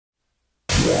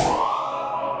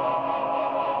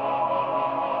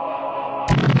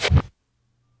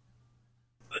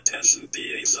Attention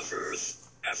beings of Earth,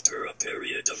 after a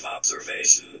period of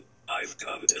observation, I've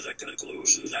come to the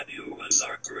conclusion that humans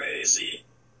are crazy.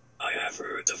 I have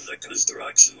heard of the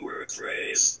construction work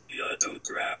phrase, "You don't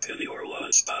crap in your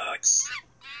lunchbox."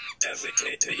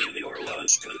 Defecating in your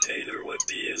lunch container would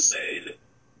be insane.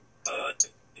 But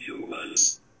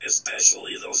humans,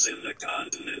 especially those in the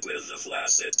continent with the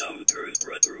flaccid downturned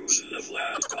protrusion of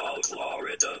land called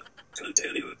Florida,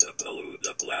 continue to pollute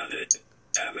the planet,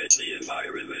 damage the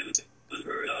environment, and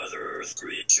hurt other Earth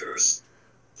creatures.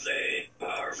 They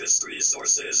harvest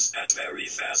resources at very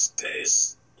fast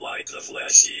pace, like the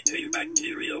flesh-eating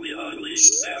bacteria we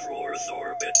unleashed several Earth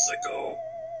orbits ago.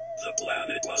 The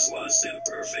planet was once in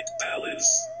perfect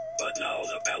balance, but now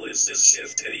the balance is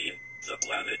shifting. The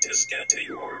planet is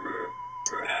getting warmer.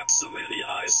 Perhaps a mini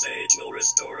ice age will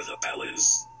restore the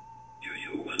balance. You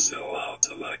humans know how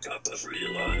to make up a free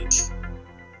lunch.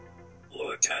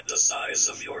 Look at the size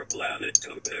of your planet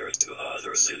compared to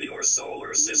others in your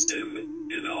solar system.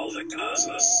 In all the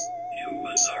cosmos,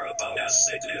 humans are about as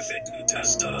significant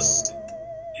as dust.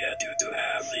 Yet you do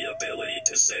have the ability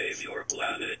to save your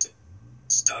planet.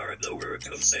 Start the work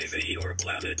of saving your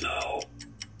planet now.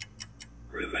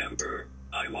 Remember,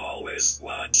 I'm always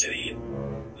watching.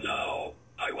 Now,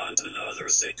 I want another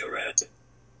cigarette.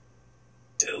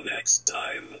 Till next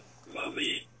time,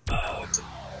 Mummy, out.